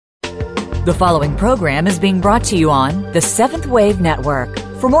The following program is being brought to you on the Seventh Wave Network.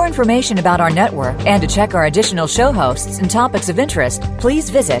 For more information about our network and to check our additional show hosts and topics of interest, please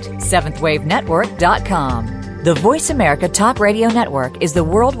visit seventhwavenetwork.com. The Voice America Talk Radio Network is the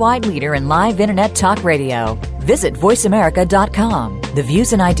worldwide leader in live Internet talk radio. Visit voiceamerica.com. The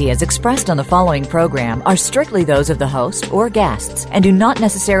views and ideas expressed on the following program are strictly those of the host or guests and do not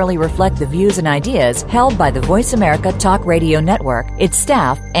necessarily reflect the views and ideas held by the Voice America Talk Radio Network, its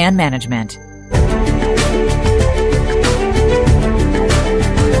staff, and management.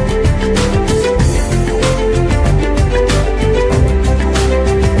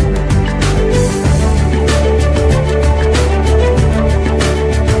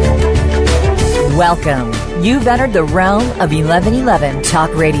 Welcome. You've entered the realm of 1111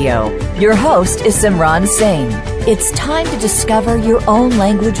 Talk Radio. Your host is Simran Singh. It's time to discover your own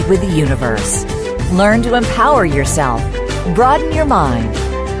language with the universe. Learn to empower yourself, broaden your mind,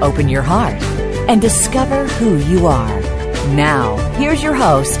 open your heart, and discover who you are. Now, here's your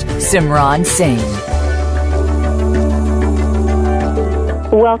host, Simran Singh.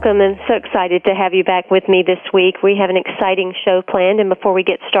 Welcome, and so excited to have you back with me this week. We have an exciting show planned, and before we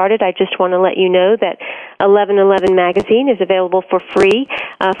get started, I just want to let you know that 1111 magazine is available for free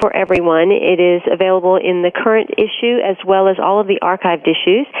for everyone. It is available in the current issue as well as all of the archived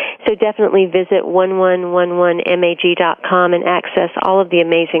issues, so definitely visit 1111mag.com and access all of the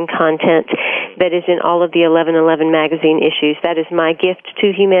amazing content that is in all of the 1111 magazine issues. That is my gift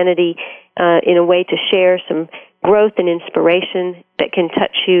to humanity in a way to share some growth and inspiration that can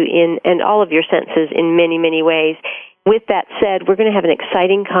touch you and all of your senses in many, many ways. With that said, we're going to have an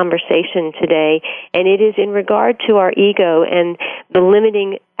exciting conversation today, and it is in regard to our ego and the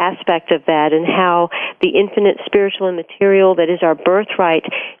limiting aspect of that and how the infinite spiritual and material that is our birthright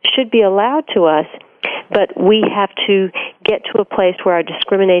should be allowed to us. But we have to get to a place where our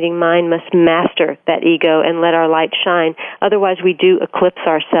discriminating mind must master that ego and let our light shine. Otherwise, we do eclipse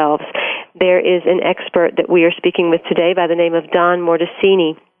ourselves. There is an expert that we are speaking with today by the name of Dean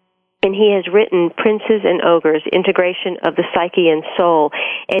Mordasani, and he has written Princes and Ogres, Integration of the Psyche and Soul,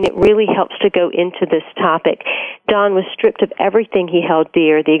 and it really helps to go into this topic. Don was stripped of everything he held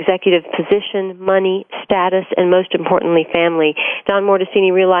dear, the executive position, money, status, and most importantly, family. Don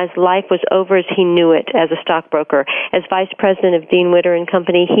Mordasani realized life was over as he knew it as a stockbroker. As vice president of Dean Witter And Co,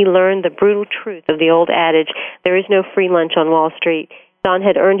 he learned the brutal truth of the old adage, there is no free lunch on Wall Street. Don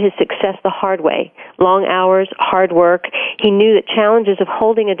had earned his success the hard way. Long hours, hard work. He knew that challenges of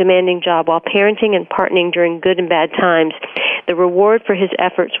holding a demanding job while parenting and partnering during good and bad times, the reward for his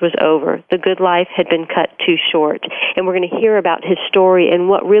efforts was over. The good life had been cut too short. And we're going to hear about his story and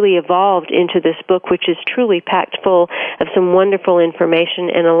what really evolved into this book, which is truly packed full of some wonderful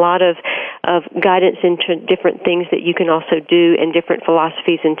information and a lot of guidance into different things that you can also do and different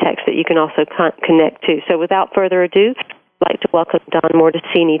philosophies and texts that you can also connect to. So without further ado, I'd like to welcome Don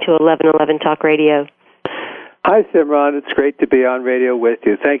Mordasani to 1111 Talk Radio. Hi, Simran. It's great to be on radio with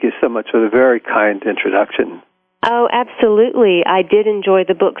you. Thank you so much for the very kind introduction. Oh, absolutely. I did enjoy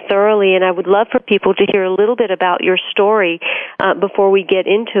the book thoroughly, and I would love for people to hear a little bit about your story before we get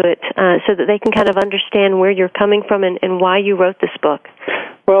into it so that they can kind of understand where you're coming from and why you wrote this book.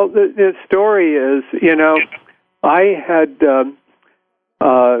 Well, the story is, I had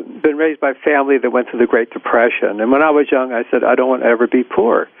been raised by a family that went through the Great Depression. And when I was young, I said, I don't want to ever be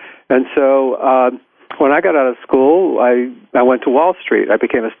poor. And so when I got out of school, I went to Wall Street. I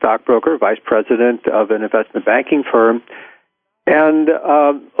became a stockbroker, vice president of an investment banking firm. And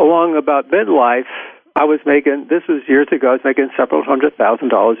along about midlife, I was making, this was years ago, I was making several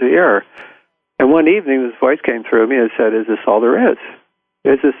 $100,000 a year. And one evening, this voice came through me and said, is this all there is?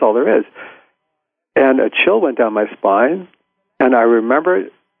 Is this all there is? And a chill went down my spine. And I remember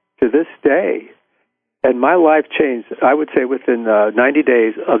to this day, and my life changed, I would say within 90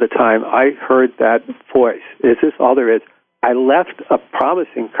 days of the time I heard that voice. Is this all there is? I left a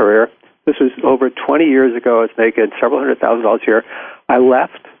promising career. This was over 20 years ago. I was making several $100,000 a year. I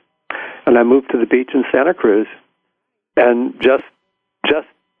left, and I moved to the beach in Santa Cruz, and just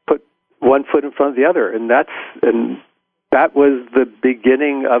put one foot in front of the other. And that was the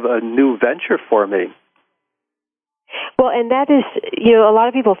beginning of a new venture for me. Well, and that is, a lot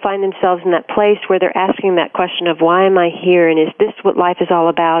of people find themselves in that place where they're asking that question of why am I here, and is this what life is all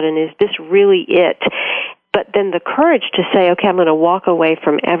about, and is this really it? But then the courage to say, okay, I'm going to walk away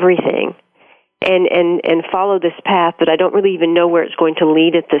from everything and follow this path, but I don't really even know where it's going to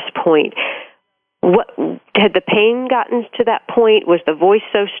lead at this point. What had the pain gotten to that point? Was the voice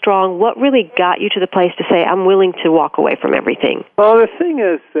so strong? What really got you to the place to say, I'm willing to walk away from everything? Well, the thing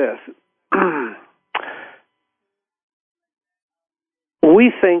is this.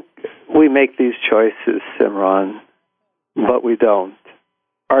 We think we make these choices, Simran, but we don't.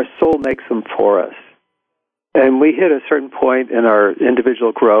 Our soul makes them for us. And we hit a certain point in our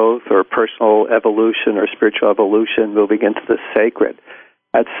individual growth or personal evolution or spiritual evolution, moving into the sacred.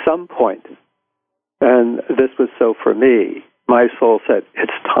 At some point, and this was so for me, my soul said,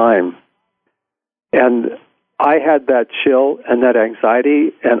 it's time. And I had that chill and that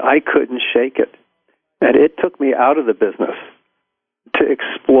anxiety, and I couldn't shake it. And it took me out of the business to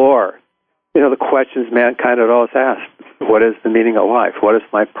explore, the questions mankind had always asked. What is the meaning of life? What is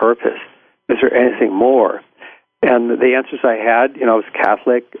my purpose? Is there anything more? And the answers I had, I was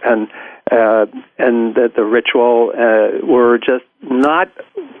Catholic, and the ritual were just not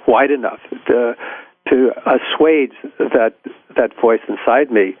wide enough to assuage that voice inside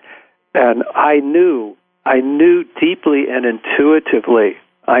me. And I knew deeply and intuitively,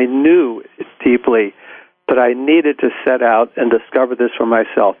 that I needed to set out and discover this for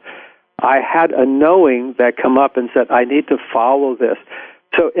myself. I had a knowing that come up and said, I need to follow this.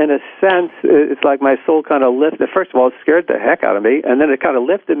 So in a sense, it's like my soul kind of lifted. First of all, it scared the heck out of me, and then it kind of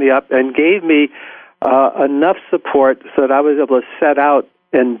lifted me up and gave me enough support so that I was able to set out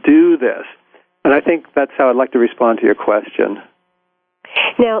and do this. And I think that's how I'd like to respond to your question.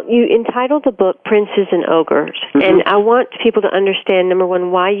 Now, you entitled the book Princes and Ogres, and I want people to understand, number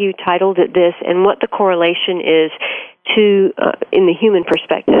one, why you titled it this and what the correlation is to, in the human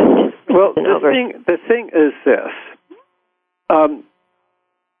perspective. Well, the thing is this.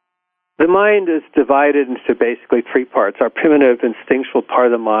 The mind is divided into basically three parts. Our primitive instinctual part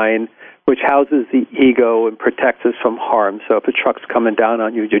of the mind, which houses the ego and protects us from harm. So if a truck's coming down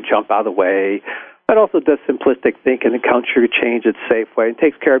on you, you jump out of the way. It also does simplistic thinking and counts your change in a safe way and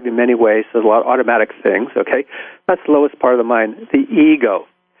takes care of you in many ways. There's a lot of automatic things, okay? That's the lowest part of the mind, the ego.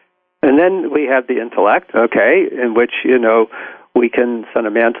 And then we have the intellect, okay, in which, we can send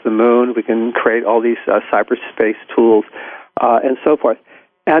a man to the moon, we can create all these cyberspace tools, and so forth.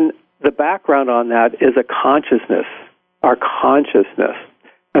 And the background on that is a consciousness, our consciousness.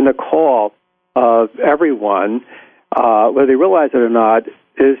 And the call of everyone, whether they realize it or not,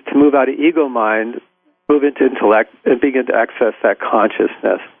 is to move out of ego mind, move into intellect, and begin to access that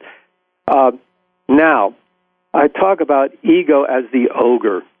consciousness. Now, I talk about ego as the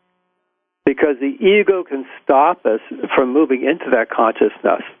ogre, because the ego can stop us from moving into that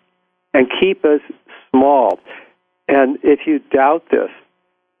consciousness and keep us small. And if you doubt this,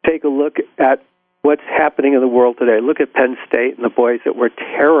 take a look at what's happening in the world today. Look at Penn State and the boys that were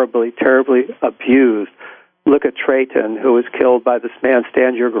terribly, terribly abused. Look at Trayton, who was killed by this man,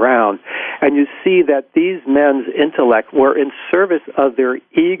 Stand Your Ground. And you see that these men's intellect were in service of their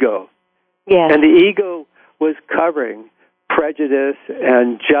ego. Yes. And the ego was covering prejudice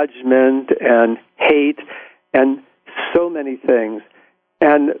and judgment and hate and so many things.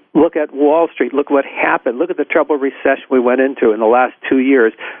 And look at Wall Street. Look what happened. Look at the trouble recession we went into in the last 2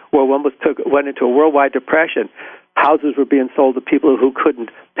 years, where one went into a worldwide depression. Houses were being sold to people who couldn't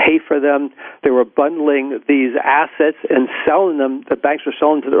pay for them. They were bundling these assets and selling them. The banks were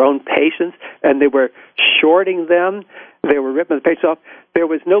selling to their own patients, and they were shorting them. They were ripping the patients off. There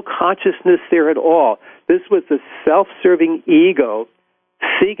was no consciousness there at all. This was the self-serving ego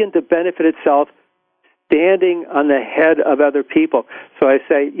seeking to benefit itself, standing on the head of other people. So I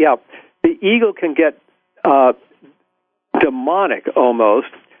say, yeah, the ego can get demonic almost,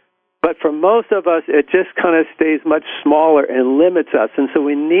 but for most of us, it just kind of stays much smaller and limits us. And so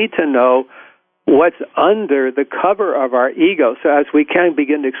we need to know what's under the cover of our ego, so as we can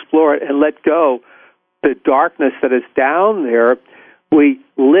begin to explore it and let go the darkness that is down there. We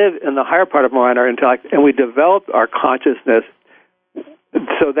live in the higher part of our mind, our intellect, and we develop our consciousness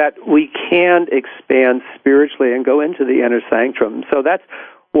so that we can expand spiritually and go into the inner sanctum. So that's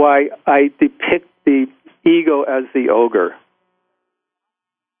why I depict the ego as the ogre.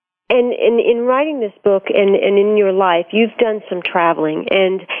 And in writing this book and in your life, you've done some traveling.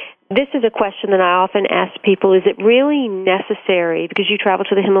 And this is a question that I often ask people, is it really necessary, because you travel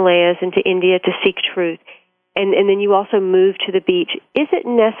to the Himalayas and to India to seek truth, and then you also move to the beach, is it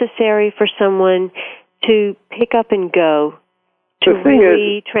necessary for someone to pick up and go, to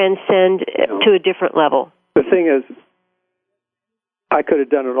really transcend to a different level? The thing is, I could have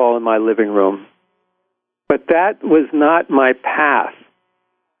done it all in my living room, but that was not my path.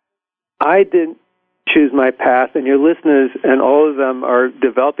 I didn't choose my path, and your listeners and all of them are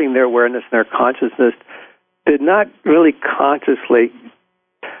developing their awareness and their consciousness, did not really consciously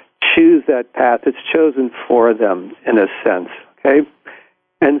choose that path. It's chosen for them, in a sense, okay?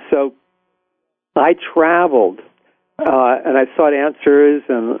 And so I traveled, and I sought answers,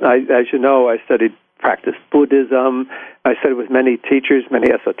 and as you know, I studied practiced Buddhism. I studied with many teachers,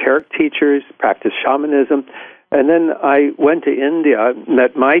 many esoteric teachers, practiced shamanism. And then I went to India,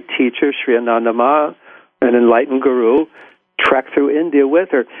 met my teacher, Sri Anandama, an enlightened guru, trekked through India with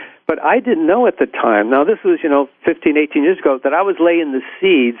her. But I didn't know at the time, now this was, 15, 18 years ago, that I was laying the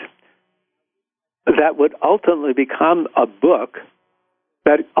seeds that would ultimately become a book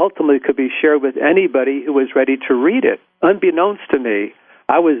that ultimately could be shared with anybody who was ready to read it. Unbeknownst to me,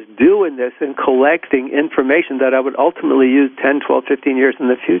 I was doing this and collecting information that I would ultimately use 10, 12, 15 years in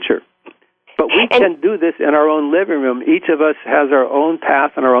the future. But we can do this in our own living room. Each of us has our own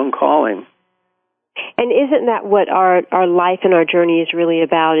path and our own calling. And isn't that what our life and our journey is really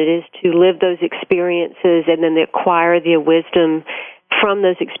about? It is to live those experiences and then acquire the wisdom from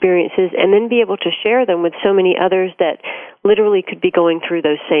those experiences and then be able to share them with so many others that literally could be going through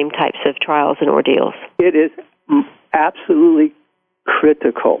those same types of trials and ordeals. It is absolutely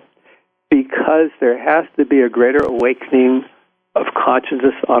critical because there has to be a greater awakening of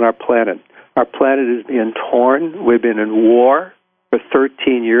consciousness on our planet. Our planet is being torn. We've been in war for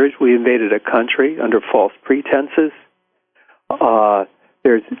 13 years. We invaded a country under false pretenses.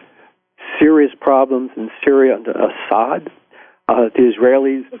 There's serious problems in Syria under Assad. The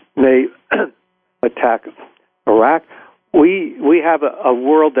Israelis may attack Iraq. We have a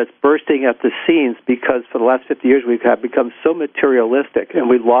world that's bursting at the seams because for the last 50 years we have become so materialistic and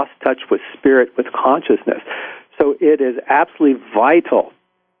we've lost touch with spirit, with consciousness. So it is absolutely vital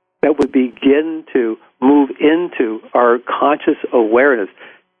that we begin to move into our conscious awareness,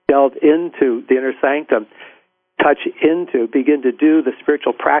 delve into the inner sanctum, begin to do the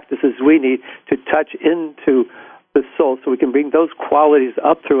spiritual practices we need to touch into the soul so we can bring those qualities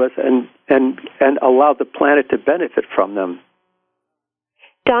up through us and allow the planet to benefit from them.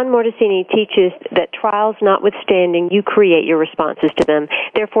 Don Mordasani teaches that trials notwithstanding, you create your responses to them.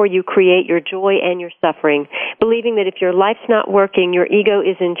 Therefore, you create your joy and your suffering. Believing that if your life's not working, your ego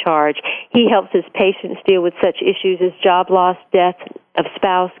is in charge. He helps his patients deal with such issues as job loss, death of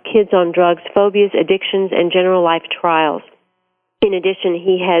spouse, kids on drugs, phobias, addictions, and general life trials. In addition,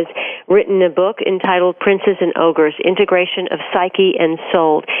 he has written a book entitled Princes and Ogres, Integration of Psyche and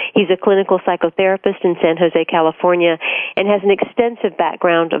Soul. He's a clinical psychotherapist in San Jose, California, and has an extensive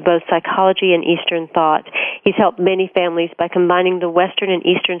background of both psychology and Eastern thought. He's helped many families by combining the Western and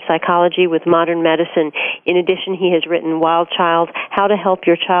Eastern psychology with modern medicine. In addition, he has written Wild Child, How to Help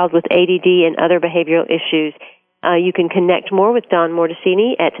Your Child with ADD and Other Behavioral Issues. You can connect more with Don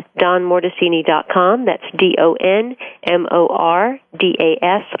Mordasani at donmordasani.com. That's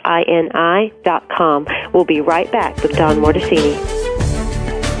DonMordasani.com. We'll be right back with Don Mordasani.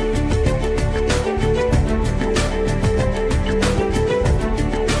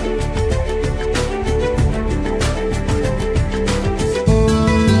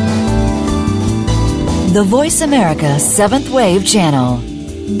 The Voice America 7th Wave Channel.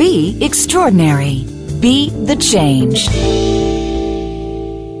 Be extraordinary. Be the change.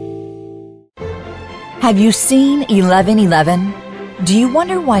 Have you seen 1111? Do you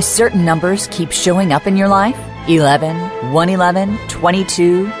wonder why certain numbers keep showing up in your life? 11, 111,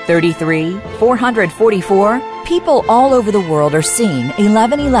 22, 33, 444. People all over the world are seeing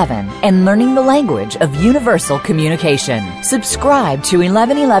 1111 and learning the language of universal communication. Subscribe to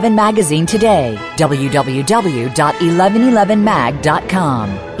 1111 Magazine today. www.1111mag.com.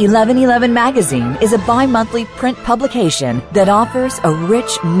 1111 Magazine is a bi-monthly print publication that offers a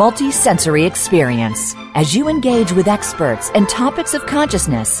rich, multi-sensory experience. As you engage with experts and topics of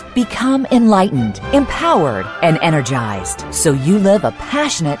consciousness, become enlightened, empowered, and energized, so you live a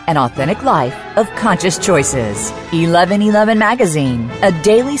passionate and authentic life of conscious choices. 1111 Magazine, a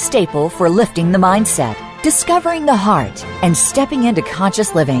daily staple for lifting the mindset, discovering the heart, and stepping into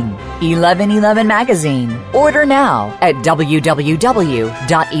conscious living. 1111 Magazine. Order now at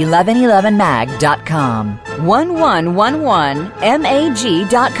www.1111mag.com.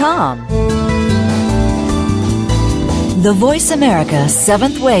 1111mag.com. The Voice America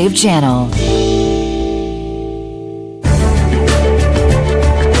 7th Wave Channel.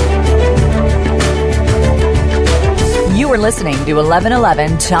 You are listening to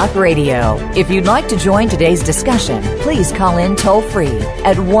 1111 Talk Radio. If you'd like to join today's discussion, please call in toll-free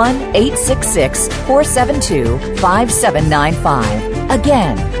at 1-866-472-5795.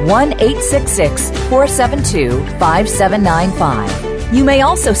 Again, 1-866-472-5795. You may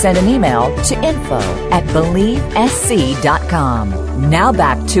also send an email to info@believesc.com. Now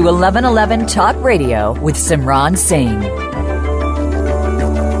back to 1111 Talk Radio with Simran Singh.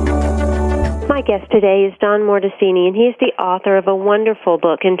 My guest today is Don Mordasani, and he is the author of a wonderful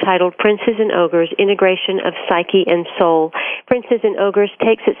book entitled Princes and Ogres, Integration of Psyche and Soul. Princes and Ogres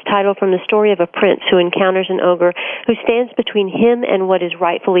takes its title from the story of a prince who encounters an ogre who stands between him and what is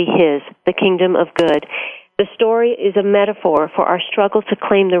rightfully his, the kingdom of good. The story is a metaphor for our struggle to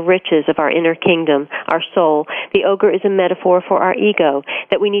claim the riches of our inner kingdom, our soul. The ogre is a metaphor for our ego,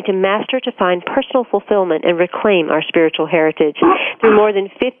 that we need to master to find personal fulfillment and reclaim our spiritual heritage. Through more than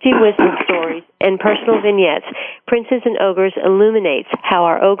 50 wisdom stories and personal vignettes, Princes and Ogres illuminates how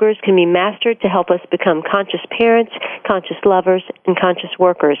our ogres can be mastered to help us become conscious parents, conscious lovers, and conscious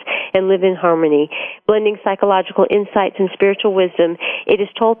workers, and live in harmony. Blending psychological insights and spiritual wisdom, it is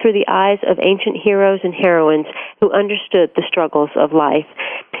told through the eyes of ancient heroes and heroines who understood the struggles of life.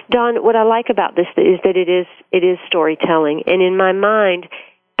 Don, what I like about this is that it is storytelling, and in my mind,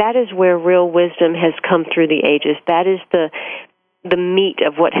 that is where real wisdom has come through the ages. That is the meat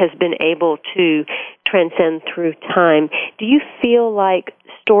of what has been able to transcend through time. Do you feel like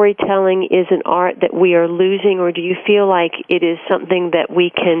storytelling is an art that we are losing, or do you feel like it is something that we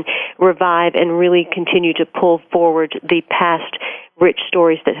can revive and really continue to pull forward the past rich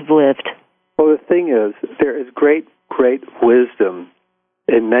stories that have lived? Well, the thing is, there is great, great wisdom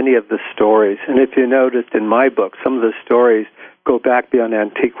in many of the stories. And if you noticed in my book, some of the stories go back beyond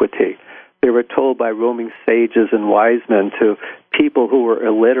antiquity. They were told by roaming sages and wise men to people who were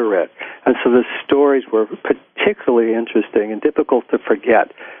illiterate. And so the stories were particularly interesting and difficult to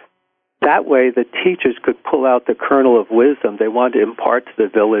forget. That way, the teachers could pull out the kernel of wisdom they wanted to impart to the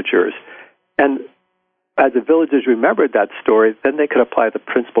villagers. And as the villagers remembered that story, then they could apply the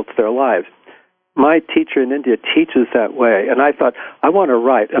principle to their lives. My teacher in India teaches that way, and I thought, I want to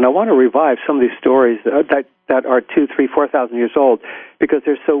write, and I want to revive some of these stories that are 2,000, 3,000, 4,000 years old, because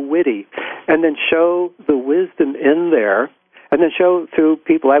they're so witty, and then show the wisdom in there, and then show through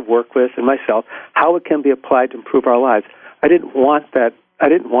people I've worked with and myself how it can be applied to improve our lives. I didn't want that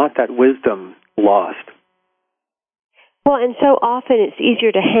wisdom lost. Well, and so often it's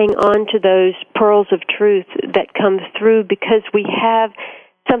easier to hang on to those pearls of truth that come through because we have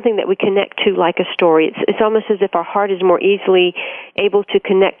something that we connect to like a story. It's almost as if our heart is more easily able to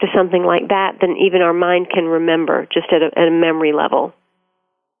connect to something like that than even our mind can remember, just at a memory level.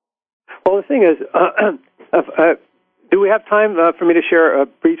 Well, the thing is, do we have time for me to share a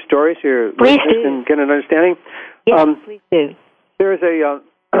brief story so your listeners can get an understanding? Yes, please do. There is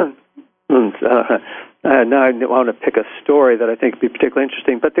now I want to pick a story that I think would be particularly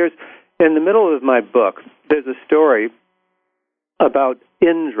interesting, but there's, in the middle of my book, there's a story about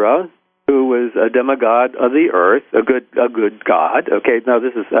Indra, who was a demigod of the earth, a good god. Okay, now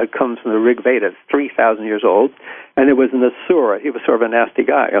this comes from the Rig Veda, it's 3,000 years old, and it was an asura. He was sort of a nasty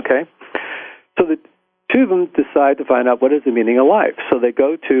guy. Okay, so the two of them decide to find out what is the meaning of life. So they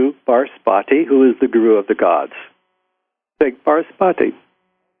go to Barspati, who is the guru of the gods. They say, Barspati,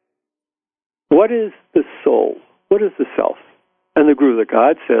 what is the soul? What is the self? And the guru of the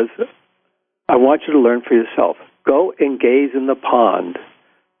gods says, I want you to learn for yourself. Go and gaze in the pond,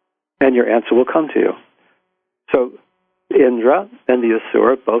 and your answer will come to you. So Indra and the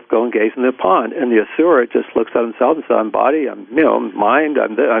Asura both go and gaze in the pond, and the Asura just looks at himself and says, I'm body, I'm mind,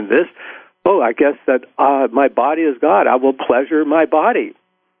 I'm this. Oh, I guess that my body is God. I will pleasure my body.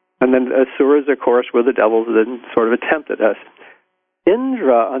 And then the Asuras, of course, were the devils that sort of attempted us.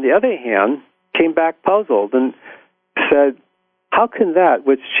 Indra, on the other hand, came back puzzled and said, how can that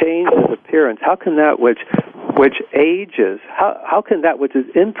which changes appearance, how can that which ages, how can that which is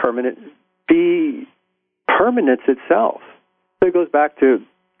impermanent be permanence itself? So he goes back to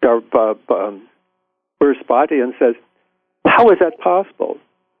Brihaspati and says, how is that possible?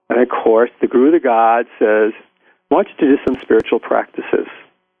 And of course, the guru of the gods says, I want you to do some spiritual practices.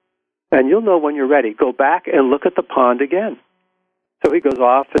 And you'll know when you're ready. Go back and look at the pond again. So he goes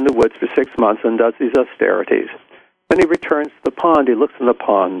off in the woods for 6 months and does these austerities. When he returns to the pond, he looks in the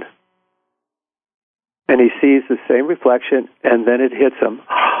pond. And he sees the same reflection, and then it hits him.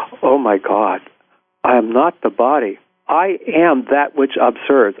 Oh, my God, I am not the body. I am that which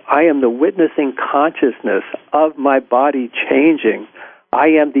observes. I am the witnessing consciousness of my body changing. I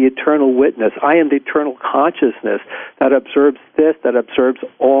am the eternal witness. I am the eternal consciousness that observes this, that observes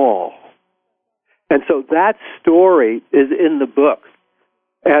all. And so that story is in the book.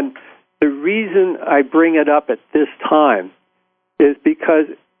 And the reason I bring it up at this time is because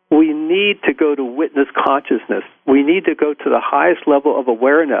we need to go to witness consciousness. We need to go to the highest level of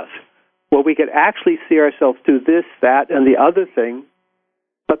awareness where we can actually see ourselves do this, that, and the other thing,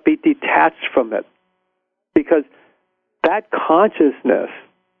 but be detached from it. Because that consciousness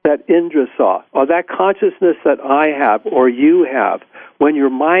that Indra saw, or that consciousness that I have or you have, when your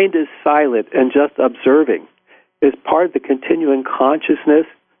mind is silent and just observing, is part of the continuing consciousness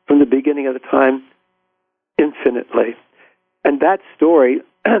from the beginning of the time infinitely. And that story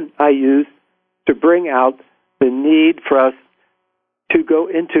I use to bring out the need for us to go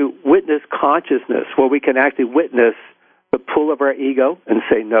into witness consciousness, where we can actually witness the pull of our ego and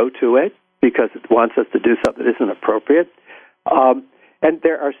say no to it because it wants us to do something that isn't appropriate. And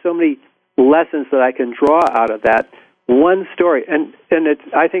there are so many lessons that I can draw out of that one story. And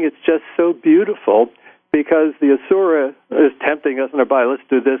I think it's just so beautiful because the Asura is tempting us in our body. Let's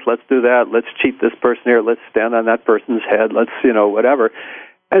do this, let's do that, let's cheat this person here, let's stand on that person's head, let's, whatever.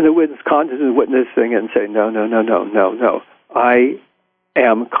 And the witness consciousness is witnessing and saying, no. I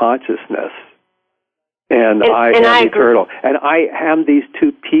am consciousness. And I am eternal. And I am these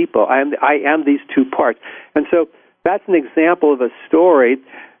two people. I am these two parts. And so that's an example of a story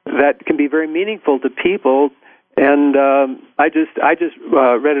that can be very meaningful to people. And I just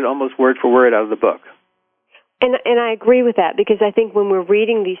read it almost word for word out of the book. And I agree with that, because I think when we're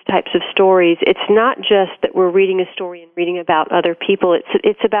reading these types of stories, it's not just that we're reading a story and reading about other people.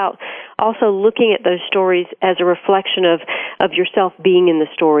 It's about also looking at those stories as a reflection of yourself being in the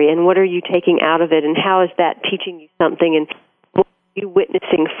story, and what are you taking out of it, and how is that teaching you something, and what are you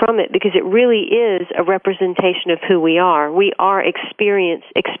witnessing from it, because it really is a representation of who we are. We are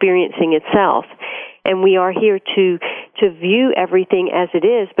experiencing itself. And we are here to view everything as it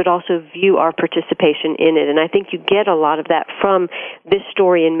is, but also view our participation in it. And I think you get a lot of that from this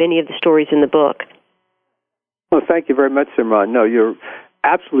story and many of the stories in the book. Well, thank you very much, Simran. No, you're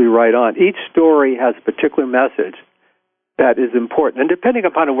absolutely right on. Each story has a particular message that is important. And depending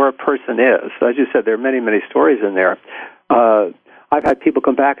upon where a person is, as you said, there are many, many stories in there. I've had people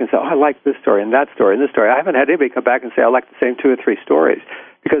come back and say, I like this story and that story and this story. I haven't had anybody come back and say, I like the same 2 or 3 stories,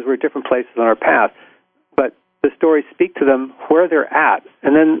 because we're at different places on our path. But the stories speak to them where they're at,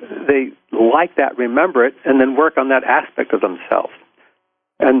 and then they like that, remember it, and then work on that aspect of themselves.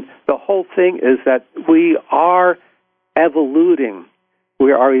 And the whole thing is that we are evoluting.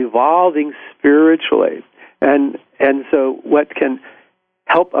 We are evolving spiritually. And so what can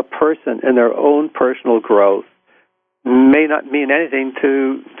help a person in their own personal growth may not mean anything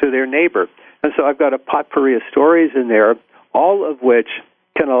to their neighbor. And so I've got a potpourri of stories in there, all of which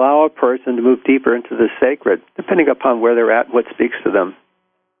can allow a person to move deeper into the sacred, depending upon where they're at and what speaks to them.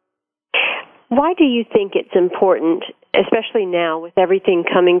 Why do you think it's important, especially now with everything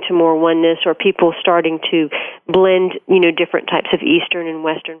coming to more oneness, or people starting to blend, different types of Eastern and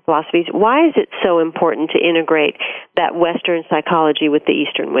Western philosophies? Why is it so important to integrate that Western psychology with the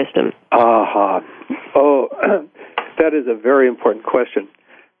Eastern wisdom? Oh, that is a very important question.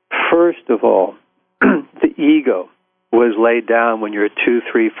 First of all, the ego was laid down when you're 2,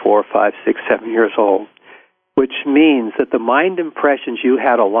 3, 4, 5, 6, 7 years old, which means that the mind impressions you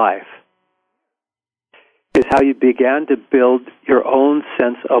had of life is how you began to build your own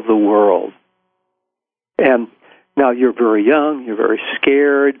sense of the world. And now you're very young, you're very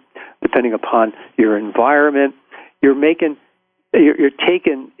scared, depending upon your environment. You're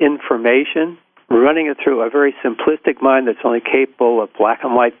taking information, running it through a very simplistic mind that's only capable of black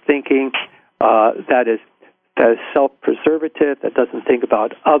and white thinking, that is self-preservative, that doesn't think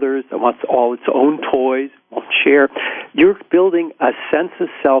about others, that wants all its own toys, won't share. You're building a sense of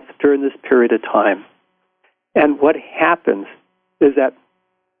self during this period of time. And what happens is that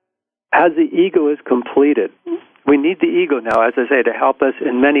as the ego is completed, we need the ego now, as I say, to help us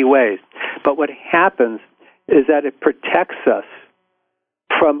in many ways. But what happens is that it protects us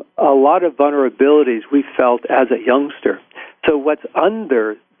from a lot of vulnerabilities we felt as a youngster. So what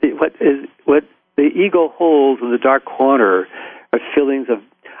the ego holds in the dark corner are feelings of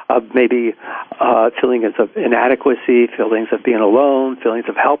feelings of inadequacy, feelings of being alone, feelings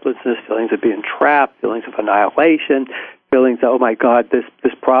of helplessness, feelings of being trapped, feelings of annihilation, feelings of, oh my God, this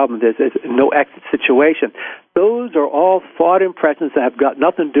problem, there's no exit situation. Those are all thought impressions that have got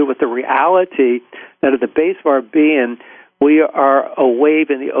nothing to do with the reality that at the base of our being, we are a wave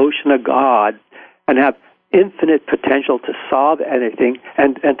in the ocean of God and have infinite potential to solve anything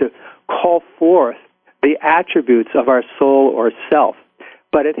and to call forth the attributes of our soul or self.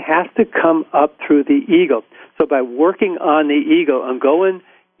 But it has to come up through the ego. So by working on the ego and going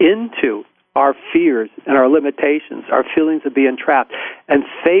into our fears and our limitations, our feelings of being trapped, and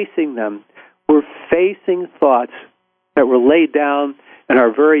facing them, we're facing thoughts that were laid down in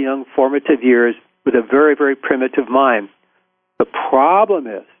our very young formative years with a very, very primitive mind. The problem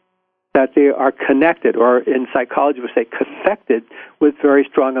is that they are connected, or in psychology we say cathected, with very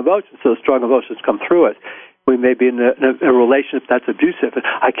strong emotions. So strong emotions come through us. We may be in a relationship that's abusive.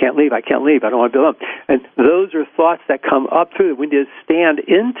 I can't leave. I don't want to be alone. And those are thoughts that come up through. We need to stand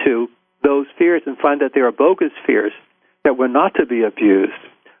into those fears and find that they are bogus fears, that we're not to be abused,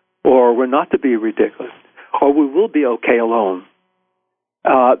 or we're not to be ridiculous, or we will be okay alone.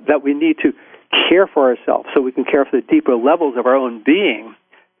 That we need to care for ourselves so we can care for the deeper levels of our own being.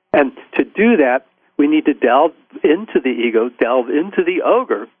 And to do that, we need to delve into the ego, delve into the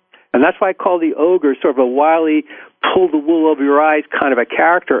ogre. And that's why I call the ogre sort of a wily, pull-the-wool over your eyes kind of a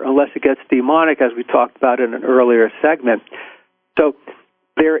character, unless it gets demonic, as we talked about in an earlier segment. So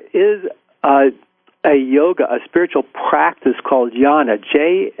there is a yoga, a spiritual practice called jnana,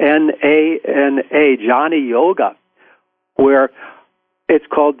 Jnana, jnana yoga, where it's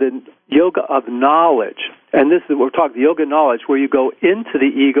called the yoga of knowledge. And this is what we're talking, the yoga of knowledge, where you go into the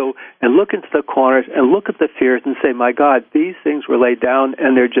ego and look into the corners and look at the fears and say, my God, these things were laid down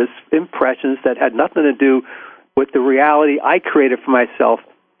and they're just impressions that had nothing to do with the reality I created for myself.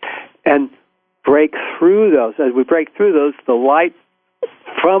 And break through those. As we break through those, the light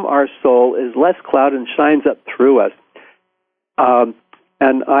from our soul is less clouded and shines up through us.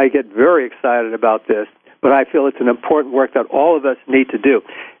 And I get very excited about this. But I feel it's an important work that all of us need to do.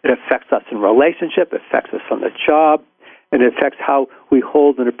 It affects us in relationship, it affects us on the job, and it affects how we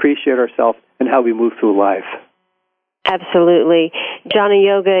hold and appreciate ourselves and how we move through life. Absolutely. Jnana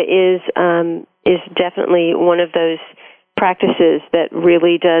Yoga is definitely one of those practices that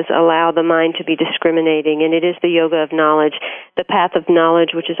really does allow the mind to be discriminating, and it is the yoga of knowledge, the path of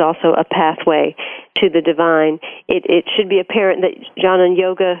knowledge, which is also a pathway to the divine. It should be apparent that Jnana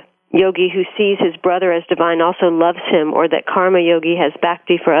Yogi who sees his brother as divine also loves him, or that karma yogi has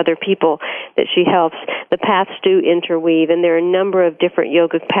bhakti for other people that she helps. The paths do interweave, and there are a number of different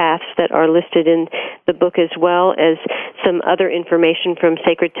yogic paths that are listed in the book, as well as some other information from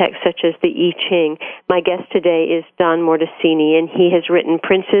sacred texts such as the I Ching. My guest today is Don Mordasani, and he has written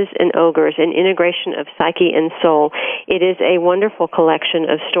Princes and Ogres, an integration of psyche and soul. It is a wonderful collection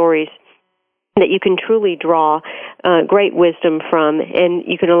of stories that you can truly draw great wisdom from, and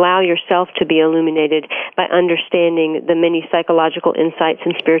you can allow yourself to be illuminated by understanding the many psychological insights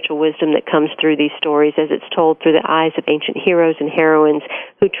and spiritual wisdom that comes through these stories as it's told through the eyes of ancient heroes and heroines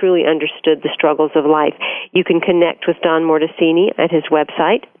who truly understood the struggles of life. You can connect with Don Mordasani at his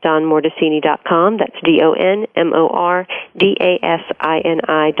website, donmordasani.com. That's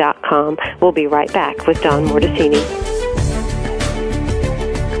DonMordasani.com. We'll be right back with Don Mordasani.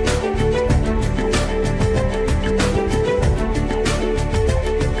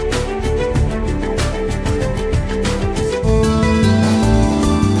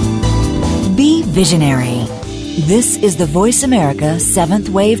 Visionary. This is the Voice America 7th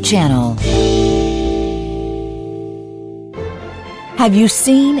Wave Channel. Have you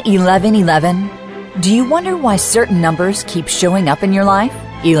seen 1111? Do you wonder why certain numbers keep showing up in your life?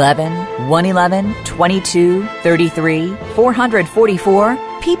 11, 111, 22, 33, 444.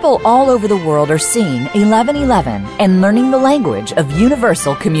 People all over the world are seeing 1111 and learning the language of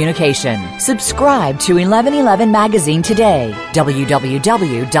universal communication. Subscribe to 1111 Magazine today.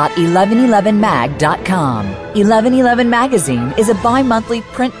 www.1111mag.com. 1111 Magazine is a bi-monthly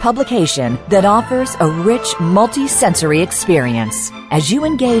print publication that offers a rich, multi-sensory experience. As you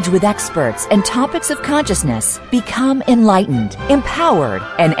engage with experts and topics of consciousness, become enlightened, empowered,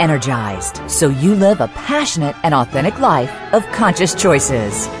 and energized, so you live a passionate and authentic life of conscious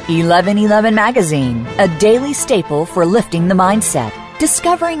choices. 1111 Magazine, a daily staple for lifting the mindset,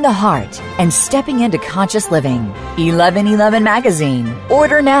 discovering the heart, and stepping into conscious living. 1111 Magazine.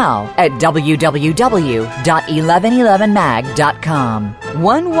 Order now at www.1111mag.com.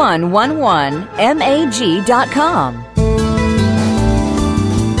 1111mag.com.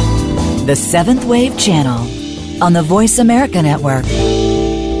 The 7th Wave Channel on the Voice America Network.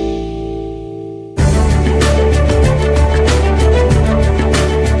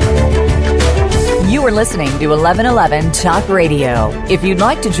 You are listening to 1111 Talk Radio. If you'd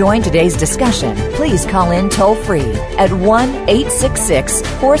like to join today's discussion, please call in toll-free at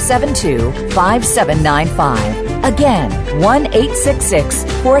 1-866-472-5795. Again,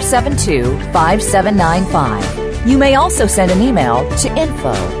 1-866-472-5795. You may also send an email to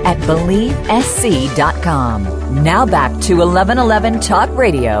info@believesc.com. Now back to 1111 Talk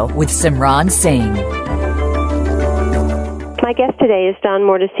Radio with Simran Singh. My guest today is Don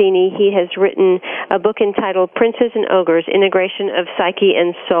Mordasani. He has written a book entitled Princes and Ogres, Integration of Psyche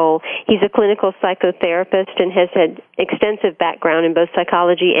and Soul. He's a clinical psychotherapist and has had extensive background in both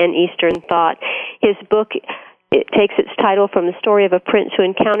psychology and Eastern thought. His book, it takes its title from the story of a prince who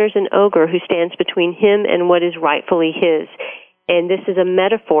encounters an ogre who stands between him and what is rightfully his. And this is a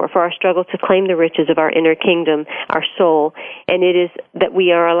metaphor for our struggle to claim the riches of our inner kingdom, our soul. And it is that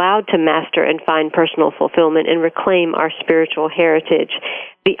we are allowed to master and find personal fulfillment and reclaim our spiritual heritage.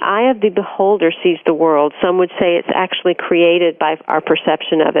 The eye of the beholder sees the world. Some would say it's actually created by our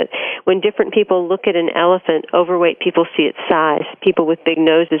perception of it. When different people look at an elephant, overweight people see its size. People with big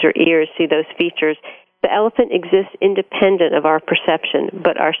noses or ears see those features. The elephant exists independent of our perception,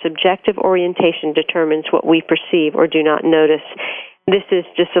 but our subjective orientation determines what we perceive or do not notice. This is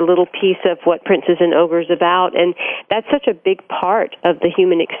just a little piece of what Princes and Ogres is about, and that's such a big part of the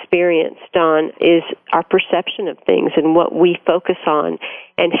human experience, Don, is our perception of things and what we focus on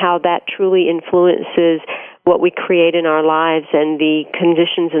and how that truly influences what we create in our lives and the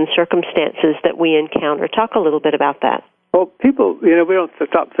conditions and circumstances that we encounter. Talk a little bit about that. Well, people, we don't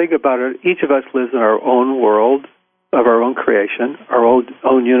stop thinking about it. Each of us lives in our own world of our own creation, our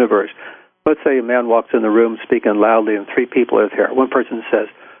own universe. Let's say a man walks in the room speaking loudly and three people are there. One person says,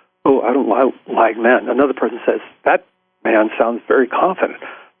 "Oh, I don't like men." Another person says, "That man sounds very confident."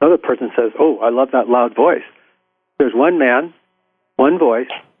 Another person says, "Oh, I love that loud voice." There's one man, one voice,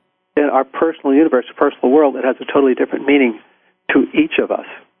 in our personal universe, personal world. It has a totally different meaning to each of us.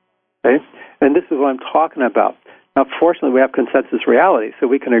 Okay? And this is what I'm talking about. Now, fortunately, we have consensus reality, so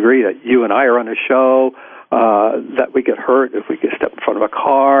we can agree that you and I are on a show, that we get hurt if we get step in front of a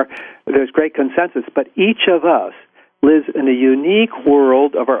car. There's great consensus, but each of us lives in a unique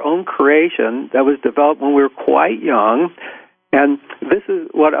world of our own creation that was developed when we were quite young, and this is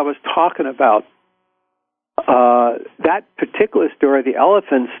what I was talking about. That particular story, the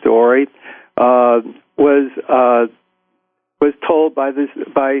elephant story, was told by this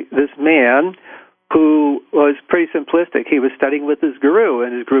man who was pretty simplistic. He was studying with his guru,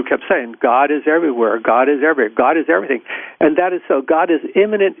 and his guru kept saying, God is everywhere, God is everywhere, God is everything. And that is so. God is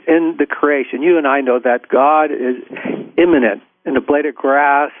immanent in the creation. You and I know that God is immanent in a blade of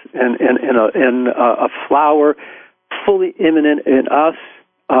grass, in a flower, fully immanent in us.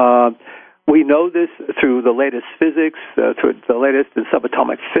 We know this through the latest physics, through the latest in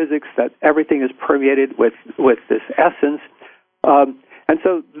subatomic physics, that everything is permeated with this essence. And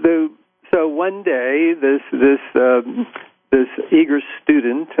so one day, this eager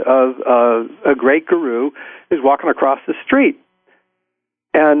student of a great guru is walking across the street,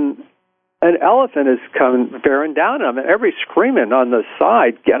 and an elephant is coming bearing down on him, and everybody's screaming on the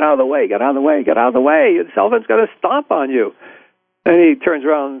side, "Get out of the way! Get out of the way! Get out of the way! This elephant's going to stomp on you!" And he turns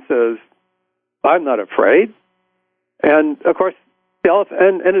around and says, "I'm not afraid." And of course, the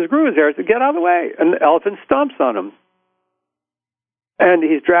elephant and his guru is there. He says, "Get out of the way!" And the elephant stomps on him. And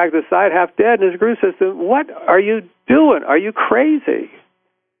he's dragged aside half dead, and his guru says to him, "What are you doing? Are you crazy?"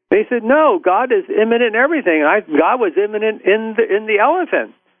 And he said, "No, God is immanent in everything. God was immanent in the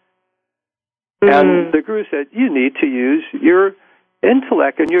elephant." Mm-hmm. And the guru said, "You need to use your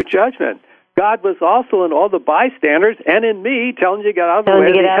intellect and your judgment. God was also in all the bystanders and in me telling you to get out of the way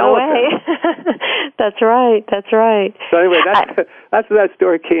of the elephant." That's right. That's right. So anyway, that's where that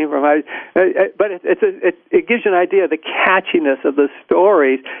story came from. But it gives you an idea of the catchiness of the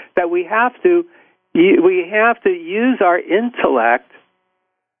stories, that we have to use our intellect.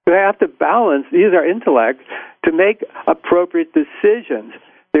 We have to use our intellect to make appropriate decisions.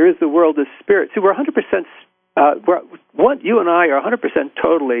 There is the world of spirit. See, we're 100%. You and I are 100%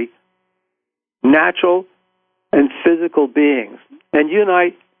 totally natural and physical beings. And you and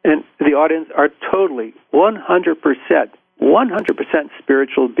I and the audience are totally 100%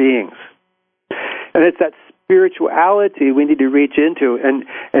 spiritual beings. And it's that spirituality we need to reach into and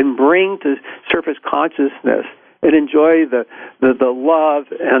bring to surface consciousness and enjoy the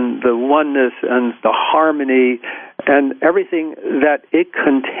love and the oneness and the harmony and everything that it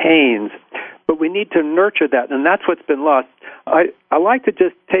contains. But we need to nurture that, and that's what's been lost. I like to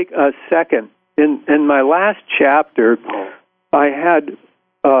just take a second. In my last chapter, I had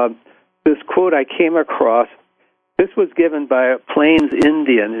this quote I came across. This was given by a Plains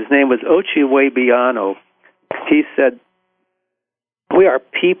Indian. His name was Ochiwebiano. He said, "We are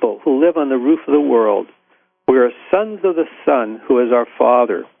people who live on the roof of the world. We are sons of the sun, who is our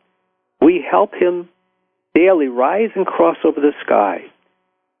Father. We help him daily rise and cross over the sky.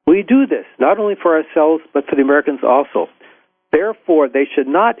 We do this not only for ourselves, but for the Americans also. Therefore, they should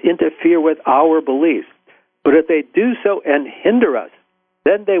not interfere with our beliefs. But if they do so and hinder us,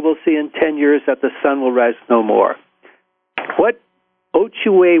 then they will see in 10 years that the sun will rise no more." What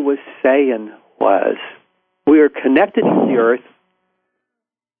Ochiwe was saying was, we are connected to the earth.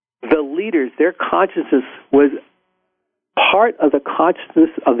 The leaders, their consciousness was part of the consciousness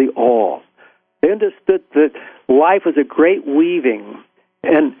of the all. They understood that life was a great weaving,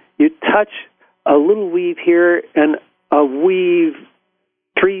 and you touch a little weave here and a weave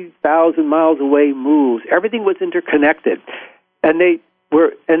 3,000 miles away moves. Everything was interconnected. And they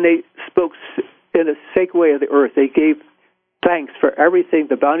spoke in a sacred way of the earth. They gave thanks for everything,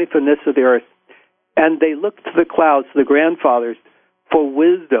 the bountifulness of the earth. And they looked to the clouds, to the grandfathers, for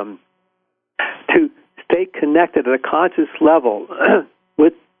wisdom to stay connected at a conscious level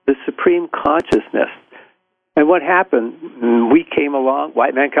with the supreme consciousness. And what happened? We came along,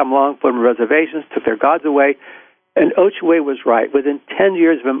 white men come along from reservations, took their gods away, and Ochiwe was right. Within 10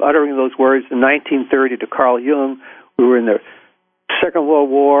 years of him uttering those words in 1930 to Carl Jung, we were in the Second World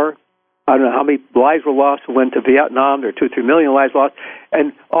War. I don't know how many lives were lost who went to Vietnam. There were 2 or 3 million lives lost.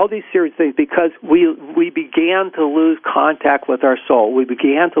 And all these serious things because we began to lose contact with our soul. We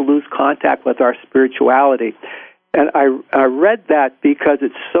began to lose contact with our spirituality. And I read that because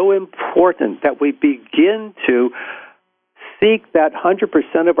it's so important that we begin to seek that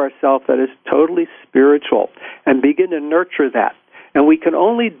 100% of ourself that is totally spiritual and begin to nurture that. And we can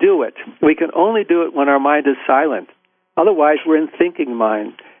only do it. We can only do it when our mind is silent. Otherwise, we're in thinking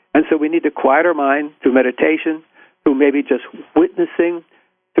mind. And so we need to quiet our mind through meditation, through maybe just witnessing,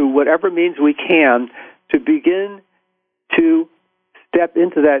 through whatever means we can to begin to step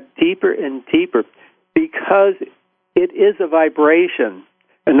into that deeper and deeper because it is a vibration.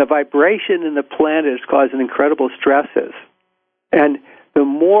 And the vibration in the planet is causing incredible stresses. And the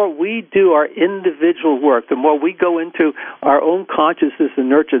more we do our individual work, the more we go into our own consciousness and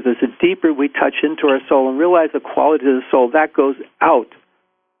nurture this, the deeper we touch into our soul and realize the quality of the soul, that goes out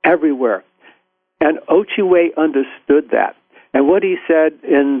everywhere. And Ochiwe understood that. And what he said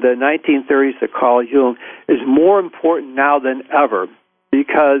in the 1930s to Carl Jung is more important now than ever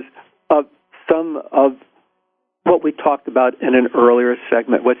because of some of what we talked about in an earlier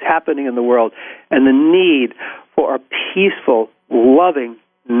segment, what's happening in the world, and the need for a peaceful, loving,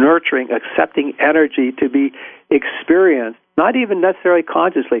 nurturing, accepting energy to be experienced, not even necessarily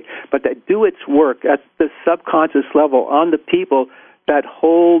consciously, but that do its work at the subconscious level on the people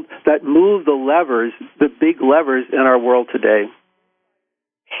that move the levers, the big levers in our world today.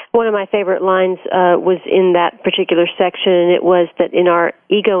 One of my favorite lines was in that particular section, and it was that in our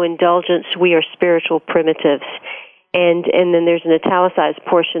ego indulgence, we are spiritual primitives. And then there's an italicized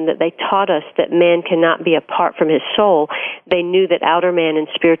portion that they taught us that man cannot be apart from his soul. They knew that outer man and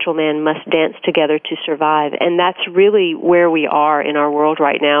spiritual man must dance together to survive. And that's really where we are in our world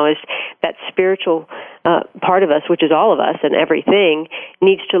right now, is that spiritual part of us, which is all of us and everything,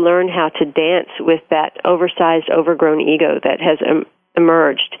 needs to learn how to dance with that oversized, overgrown ego that has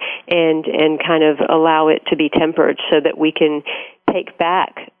emerged and kind of allow it to be tempered so that we can take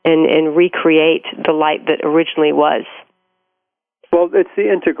back and recreate the light that originally was. Well, it's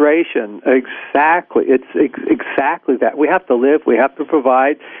the integration. Exactly. It's exactly that. We have to live. We have to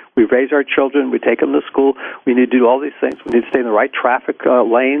provide. We raise our children. We take them to school. We need to do all these things. We need to stay in the right traffic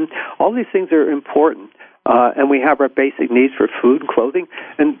lane. All these things are important. And we have our basic needs for food and clothing,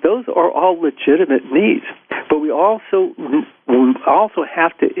 and those are all legitimate needs. But we also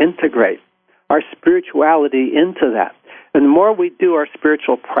have to integrate our spirituality into that. And the more we do our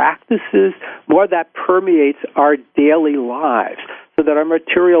spiritual practices, more that permeates our daily lives, so that our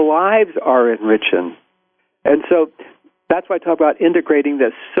material lives are enriching. And so that's why I talk about integrating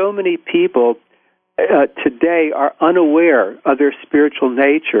this. So many people today are unaware of their spiritual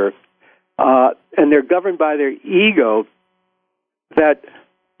nature, and they're governed by their ego, that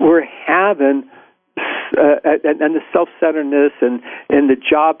we're having, and the self-centeredness and the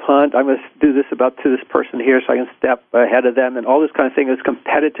job hunt. I'm going to do this to this person here so I can step ahead of them, and all this kind of thing is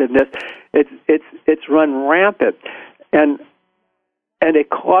competitiveness. It's run rampant, and it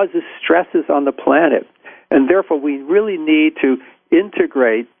causes stresses on the planet. And therefore, we really need to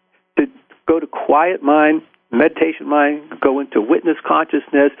integrate, to go to quiet mind, meditation mind, go into witness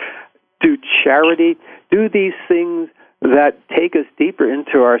consciousness, do charity, do these things that take us deeper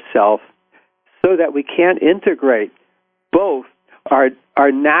into ourselves so that we can integrate both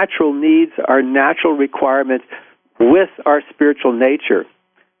our natural needs, our natural requirements with our spiritual nature.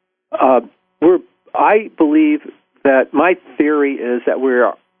 I believe that my theory is that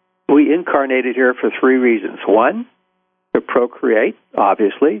we incarnated here for 3 reasons. 1, to procreate,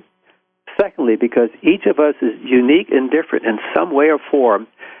 obviously. Secondly, because each of us is unique and different in some way or form,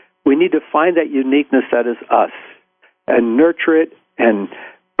 we need to find that uniqueness that is us and nurture it and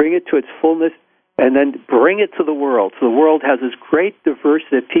bring it to its fullness and then bring it to the world. So the world has this great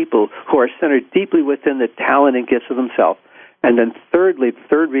diversity of people who are centered deeply within the talent and gifts of themselves. And then thirdly, the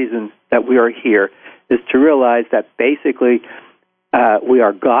third reason that we are here is to realize that basically we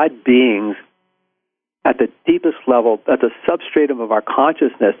are God beings at the deepest level, at the substratum of our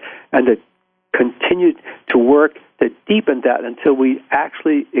consciousness, and continue to work to deepen that until we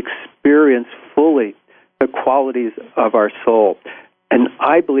actually experience fully the qualities of our soul. And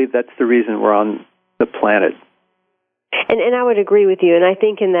I believe that's the reason we're on the planet. And I would agree with you. And I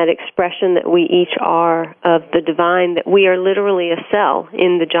think in that expression that we each are of the divine, that we are literally a cell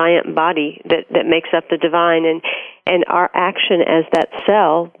in the giant body that makes up the divine. And our action as that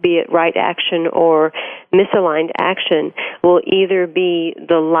cell, be it right action or misaligned action, will either be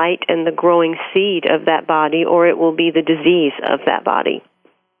the light and the growing seed of that body, or it will be the disease of that body.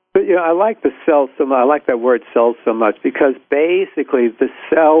 But I like the cell so much. I like that word "cell" so much because basically the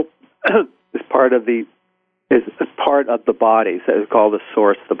cell is part of the body. So it's called the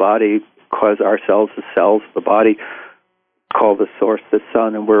source. The body calls ourselves the cells. The body called the source the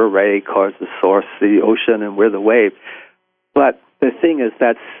sun, and we're a ray, calls the source the ocean, and we're the wave. But the thing is,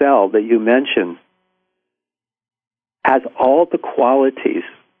 that cell that you mentioned has all the qualities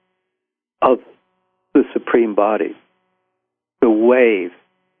of the supreme body. The wave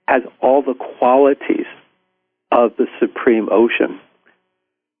has all the qualities of the supreme ocean.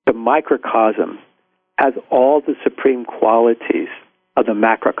 The microcosm has all the supreme qualities of the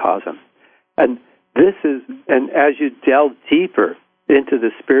macrocosm. And as you delve deeper into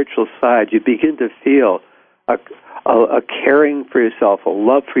the spiritual side, you begin to feel a caring for yourself, a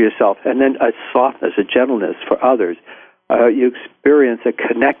love for yourself, and then a softness, a gentleness for others. You experience a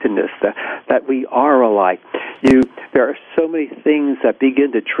connectedness that we are alike. There are so many things that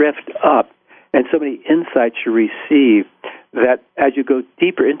begin to drift up, and so many insights you receive that as you go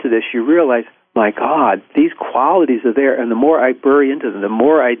deeper into this, you realize, my God, these qualities are there, and the more I bury into them, the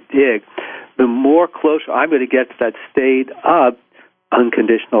more I dig, the more closer I'm going to get to that state of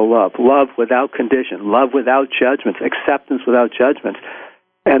unconditional love, love without condition, love without judgments, acceptance without judgments.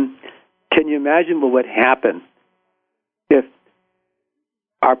 And can you imagine what would happen if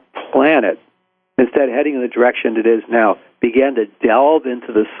our planet, instead of heading in the direction it is now, began to delve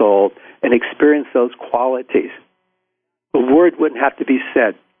into the soul and experience those qualities? The word wouldn't have to be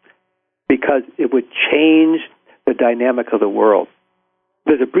said, because it would change the dynamic of the world.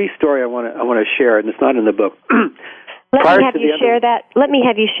 There's a brief story I want to share, and it's not in the book. Let me have you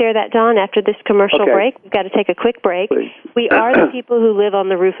share that, Don, after this commercial break. We've got to take a quick break. Please. We are the people who live on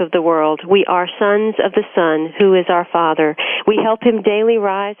the roof of the world. We are sons of the sun, who is our Father. We help him daily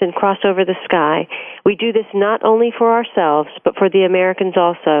rise and cross over the sky. We do this not only for ourselves, but for the Americans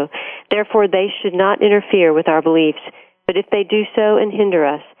also. Therefore, they should not interfere with our beliefs. But if they do so and hinder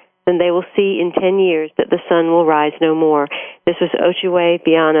us, then they will see in 10 years that the sun will rise no more. This was Ochiwe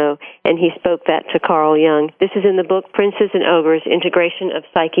Biano, and he spoke that to Carl Jung. This is in the book Princes and Ogres, Integration of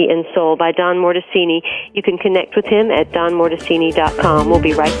Psyche and Soul by Don Mordasani. You can connect with him at donmordasani.com. We'll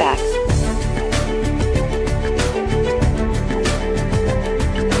be right back.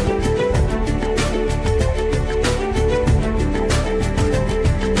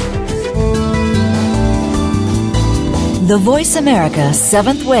 The Voice America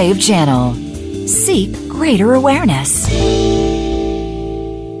 7th Wave Channel. Seek greater awareness.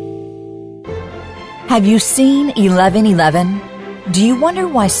 Have you seen 1111? Do you wonder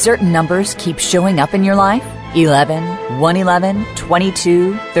why certain numbers keep showing up in your life? 11, 111,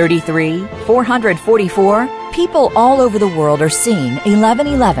 22, 33, 444? People all over the world are seeing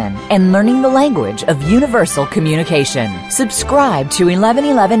 1111 and learning the language of universal communication. Subscribe to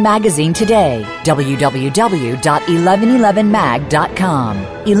 1111 Magazine today. www.1111mag.com.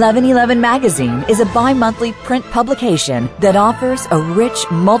 1111 Magazine is a bi-monthly print publication that offers a rich,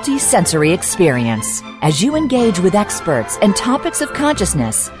 multi-sensory experience. As you engage with experts and topics of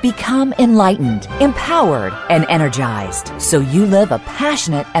consciousness, become enlightened, empowered, and energized, so you live a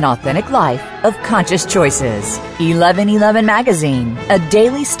passionate and authentic life of conscious choices. 1111 Magazine, a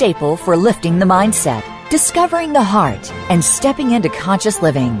daily staple for lifting the mindset, discovering the heart, and stepping into conscious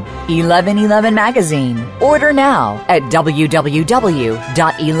living. 1111 Magazine. Order now at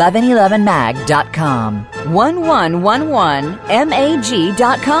www.1111mag.com.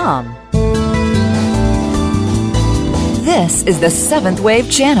 1111mag.com. This is the 7th Wave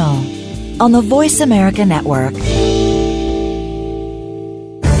Channel on the Voice America Network.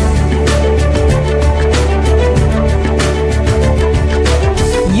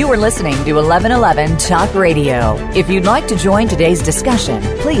 You are listening to 1111 Talk Radio. If you'd like to join today's discussion,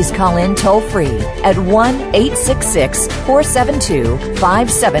 please call in toll-free at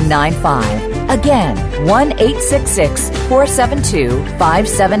 1-866-472-5795. Again,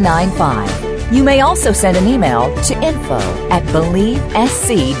 1-866-472-5795. You may also send an email to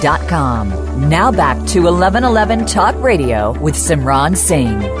info@believesc.com. Now back to 1111 Talk Radio with Simran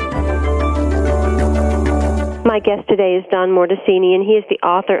Singh. My guest today is Don Mordasani, and he is the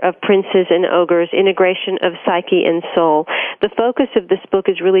author of Princes and Ogres, Integration of Psyche and Soul. The focus of this book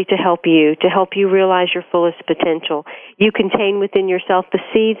is really to help you realize your fullest potential. You contain within yourself the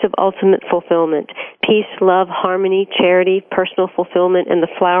seeds of ultimate fulfillment. Peace, love, harmony, charity, personal fulfillment, and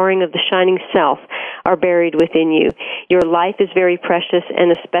the flowering of the shining self are buried within you. Your life is very precious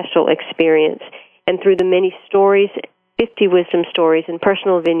and a special experience. And through the many stories, 50 wisdom stories and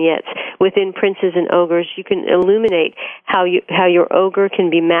personal vignettes within Princes and Ogres, you can illuminate how your ogre can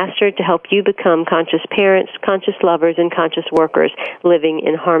be mastered to help you become conscious parents, conscious lovers, and conscious workers living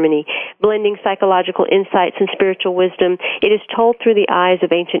in harmony. Blending psychological insights and spiritual wisdom, it is told through the eyes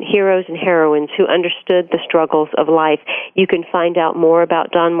of ancient heroes and heroines who understood the struggles of life. You can find out more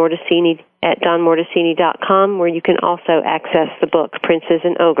about Don Mordasani at donmordasani.com, where you can also access the book, Princes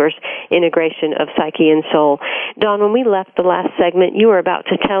and Ogres, Integration of Psyche and Soul. Don, when we left the last segment, you were about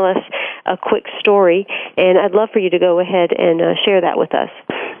to tell us a quick story, and I'd love for you to go ahead and share that with us.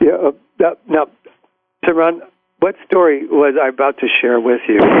 Yeah. Now, Simran, what story was I about to share with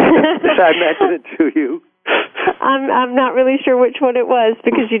you? Did I mention it to you? I'm not really sure which one it was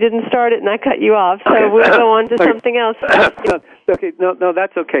because you didn't start it and I cut you off, so we'll go on to something else. Okay, no,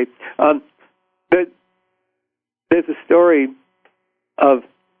 that's okay. There's a story of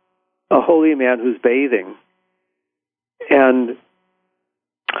a holy man who's bathing, and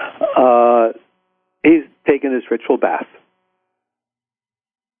he's taken his ritual bath.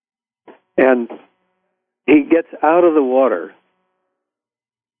 And he gets out of the water,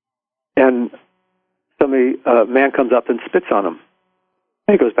 and a man comes up and spits on him.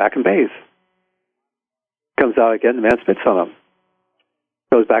 And he goes back and bathes. Comes out again, the man spits on him.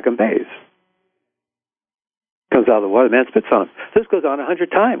 Goes back and bathes. Comes out of the water, the man spits on him. This goes on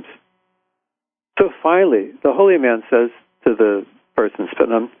 100 times. So finally, the holy man says to the person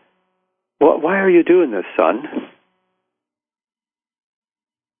spitting on him, "Why are you doing this, son?"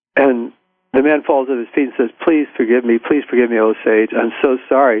 And the man falls at his feet and says, please forgive me, O sage. I'm so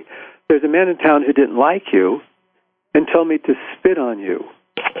sorry. There's a man in town who didn't like you and told me to spit on you.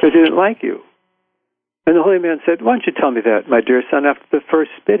 He didn't like you. And the holy man said, why don't you tell me that, my dear son, after the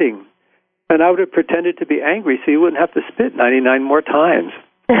first spitting? And I would have pretended to be angry so you wouldn't have to spit 99 more times.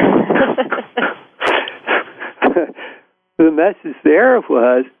 The message there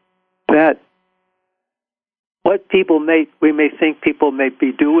was that what we may think people may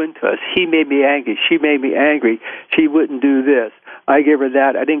be doing to us. He made me angry. She made me angry. She wouldn't do this. I gave her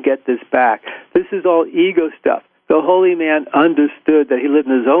that. I didn't get this back. This is all ego stuff. The holy man understood that he lived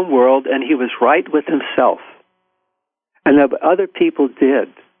in his own world and he was right with himself. And that what other people did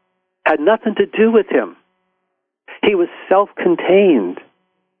had nothing to do with him. He was self-contained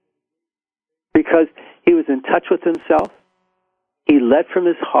because he was in touch with himself. He led from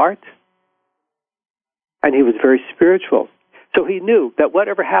his heart. And he was very spiritual. So he knew that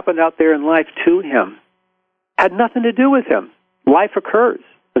whatever happened out there in life to him had nothing to do with him. Life occurs,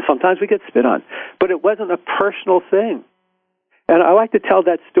 and sometimes we get spit on. But it wasn't a personal thing. And I like to tell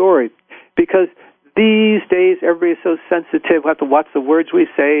that story because these days everybody is so sensitive. We have to watch the words we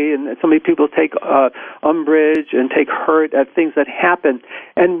say, and so many people take umbrage and take hurt at things that happen.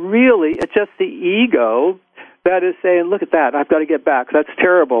 And really, it's just the ego that is saying, look at that, I've got to get back. That's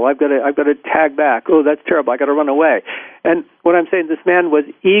terrible. I've got to tag back. Oh, that's terrible. I've got to run away. And what I'm saying, this man was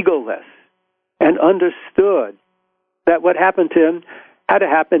egoless and understood that what happened to him had to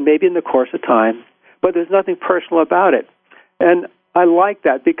happen maybe in the course of time, but there's nothing personal about it. And I like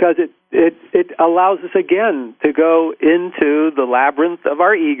that because it allows us again to go into the labyrinth of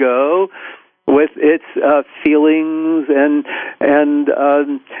our ego with its feelings and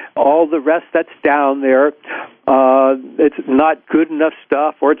all the rest that's down there. It's not good enough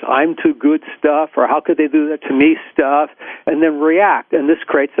stuff, or it's I'm too good stuff, or how could they do that to me stuff, and then react. And this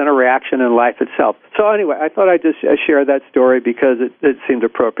creates then a reaction in life itself. So anyway, I thought I'd just share that story because it seemed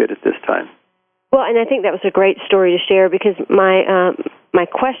appropriate at this time. Well, and I think that was a great story to share because my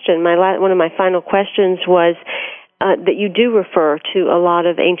question, one of my final questions was, that you do refer to a lot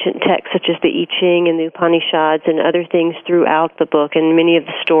of ancient texts such as the I Ching and the Upanishads and other things throughout the book and many of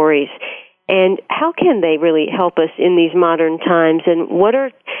the stories. And how can they really help us in these modern times? And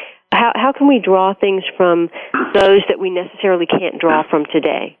how can we draw things from those that we necessarily can't draw from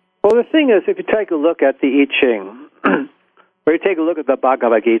today? Well, the thing is, if you take a look at the I Ching, or you take a look at the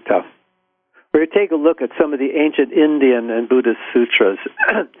Bhagavad Gita, or you take a look at some of the ancient Indian and Buddhist sutras,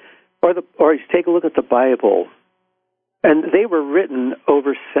 or you take a look at the Bible, and they were written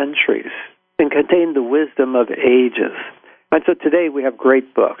over centuries and contained the wisdom of ages. And so today we have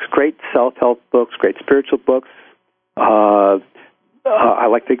great books, great self-help books, great spiritual books, I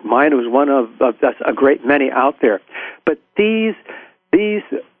like to think mine was one of that's a great many out there. But these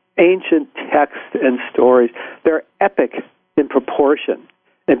ancient texts and stories, they're epic in proportion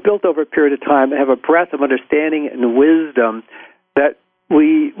and built over a period of time and have a breadth of understanding and wisdom that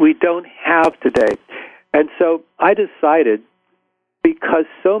we don't have today. And so I decided, because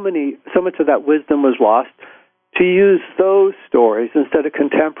so much of that wisdom was lost, to use those stories instead of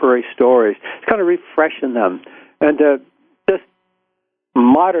contemporary stories, to kind of refreshen them and to just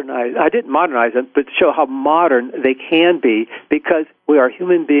modernize. I didn't modernize them, but to show how modern they can be, because we are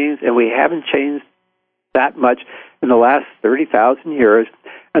human beings and we haven't changed that much in the last 30,000 years.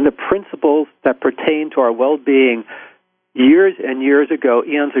 And the principles that pertain to our well-being years and years ago,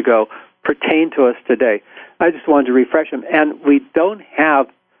 eons ago, pertain to us today. I just wanted to refresh them. And we don't have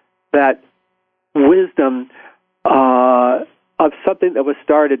that wisdom of something that was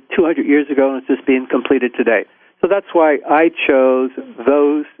started 200 years ago and is just being completed today. So that's why I chose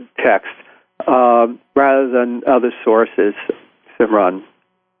those texts rather than other sources, Simran.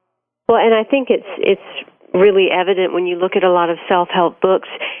 Well, and I think it's really evident when you look at a lot of self-help books.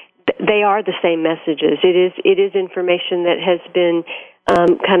 They are the same messages. It is information that has been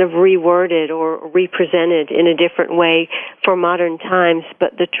kind of reworded or represented in a different way for modern times.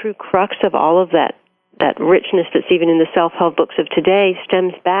 But the true crux of all of that richness that's even in the self-help books of today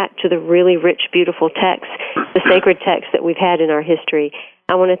stems back to the really rich, beautiful texts, the sacred texts that we've had in our history.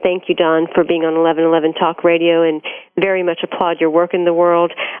 I want to thank you, Don, for being on 1111 Talk Radio and very much applaud your work in the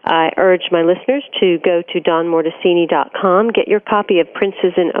world. I urge my listeners to go to donmordasani.com, get your copy of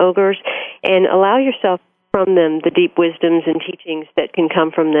Princes and Ogres, and allow yourself from them the deep wisdoms and teachings that can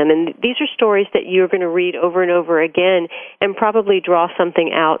come from them. And these are stories that you're going to read over and over again and probably draw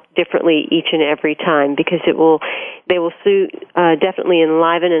something out differently each and every time, because they will definitely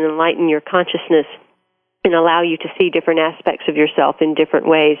enliven and enlighten your consciousness and allow you to see different aspects of yourself in different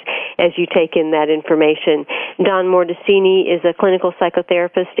ways as you take in that information. Don Mordasani is a clinical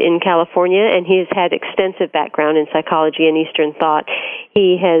psychotherapist in California, and he has had extensive background in psychology and Eastern thought.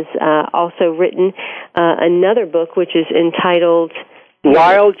 He has also written another book which is entitled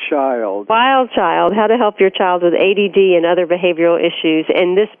Wild Child. Wild Child, How to Help Your Child with ADD and Other Behavioral Issues.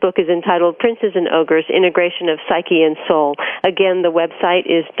 And this book is entitled Princes and Ogres, Integration of Psyche and Soul. Again, the website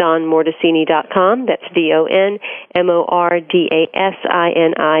is donmordasani.com. That's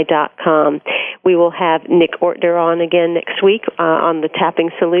DonMordasani.com. We will have Nick Ortner on again next week on the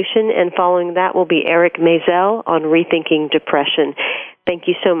tapping solution. And following that will be Eric Maisel on rethinking depression. Thank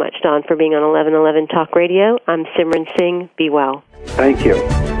you so much, Don, for being on 1111 Talk Radio. I'm Simran Singh. Be well. Thank you.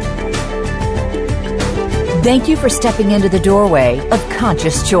 Thank you for stepping into the doorway of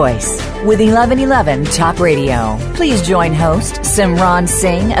conscious choice with 1111 Talk Radio. Please join host Simran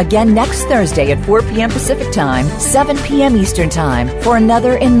Singh again next Thursday at 4 p.m. Pacific Time, 7 p.m. Eastern Time for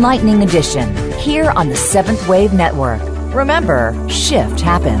another enlightening edition here on the Seventh Wave Network. Remember, shift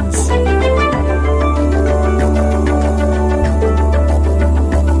happens.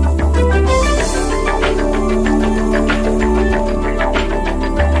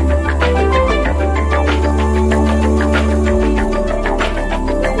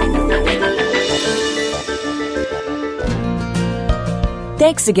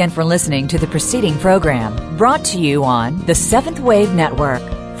 Thanks again for listening to the preceding program, brought to you on the Seventh Wave Network.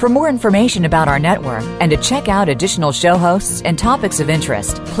 For more information about our network and to check out additional show hosts and topics of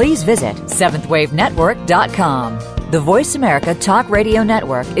interest, please visit seventhwavenetwork.com. The Voice America Talk Radio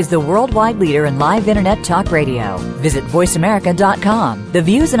Network is the worldwide leader in live Internet talk radio. Visit voiceamerica.com. The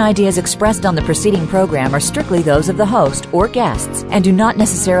views and ideas expressed on the preceding program are strictly those of the host or guests and do not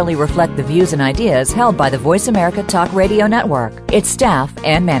necessarily reflect the views and ideas held by the Voice America Talk Radio Network, its staff,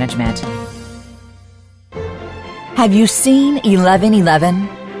 and management. Have you seen 1111?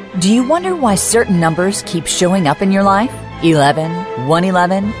 Do you wonder why certain numbers keep showing up in your life? 11,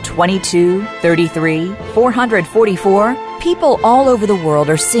 111, 22, 33, 444. People all over the world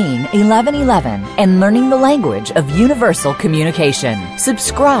are seeing 1111 and learning the language of universal communication.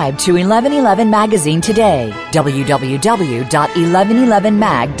 Subscribe to 1111 Magazine today.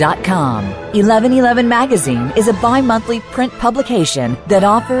 www.1111mag.com. 1111 Magazine is a bi-monthly print publication that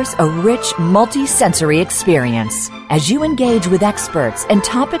offers a rich, multi-sensory experience. As you engage with experts and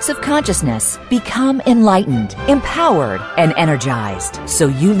topics of consciousness, become enlightened, empowered, and energized, so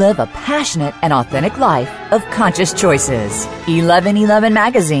you live a passionate and authentic life of conscious choices. 1111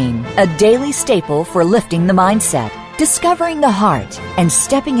 Magazine, a daily staple for lifting the mindset, discovering the heart, and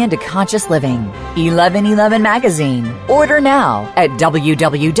stepping into conscious living. 1111 Magazine. Order now at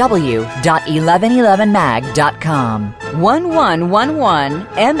www.1111mag.com.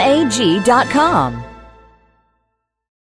 1111mag.com.